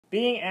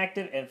Being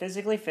active and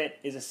physically fit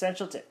is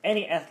essential to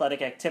any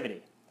athletic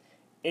activity.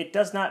 It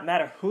does not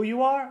matter who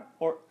you are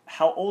or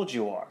how old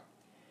you are.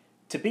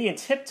 To be in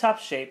tip-top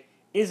shape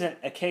isn't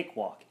a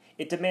cakewalk.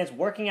 It demands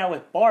working out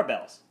with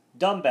barbells,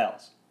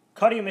 dumbbells,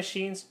 cardio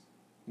machines,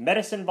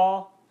 medicine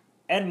ball,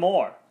 and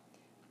more.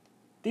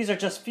 These are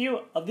just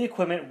few of the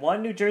equipment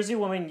one New Jersey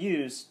woman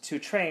used to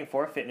train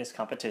for a fitness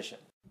competition.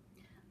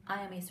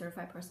 I am a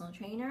certified personal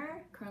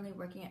trainer, currently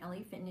working at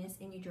LA Fitness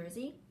in New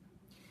Jersey.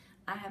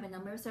 I have a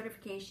number of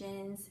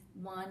certifications,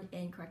 one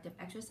in corrective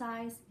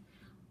exercise,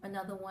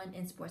 another one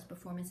in sports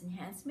performance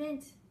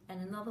enhancement,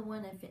 and another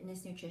one in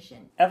fitness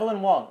nutrition.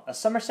 Evelyn Wong, a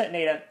Somerset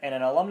native and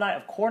an alumni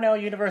of Cornell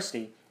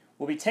University,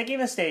 will be taking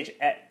the stage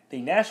at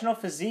the National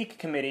Physique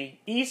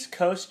Committee East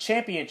Coast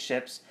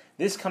Championships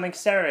this coming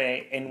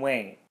Saturday in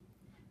Wayne.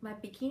 My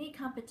bikini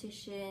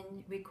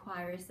competition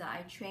requires that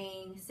I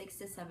train 6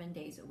 to 7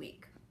 days a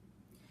week.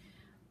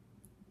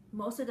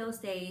 Most of those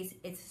days,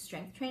 it's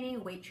strength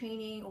training, weight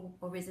training,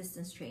 or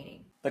resistance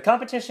training. The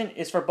competition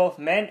is for both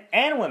men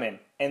and women,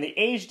 and the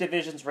age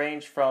divisions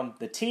range from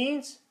the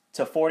teens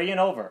to 40 and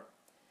over.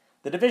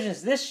 The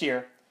divisions this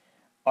year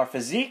are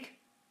physique,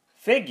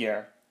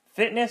 figure,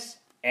 fitness,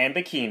 and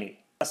bikini.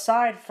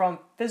 Aside from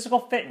physical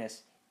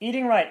fitness,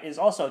 eating right is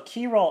also a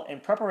key role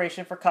in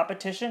preparation for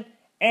competition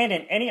and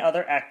in any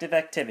other active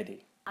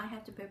activity. I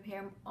have to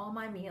prepare all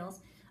my meals.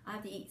 I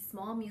have to eat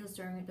small meals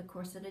during the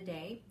course of the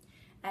day,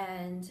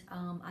 and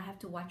I have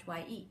to watch what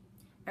I eat.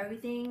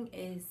 Everything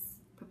is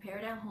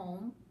prepared at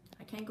home.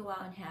 I can't go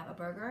out and have a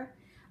burger.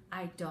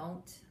 I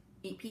don't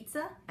eat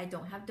pizza. I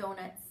don't have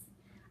donuts,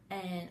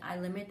 and I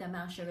limit the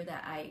amount of sugar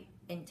that I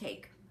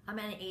intake. I'm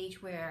at an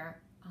age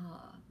where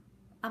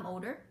I'm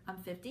older. I'm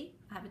 50.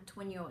 I have a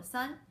 20-year-old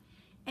son,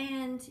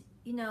 and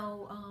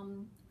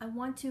I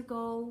want to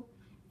go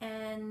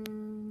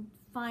and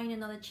find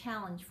another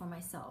challenge for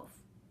myself.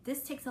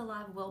 This takes a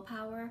lot of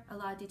willpower, a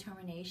lot of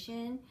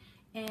determination,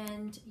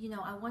 and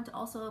I want to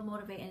also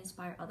motivate and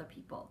inspire other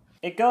people.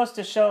 It goes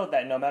to show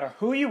that no matter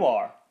who you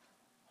are,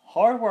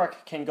 hard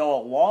work can go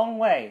a long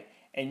way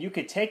and you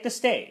could take the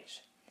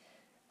stage.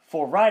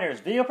 For Riders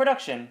Video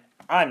Production,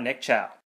 I'm Nick Chow.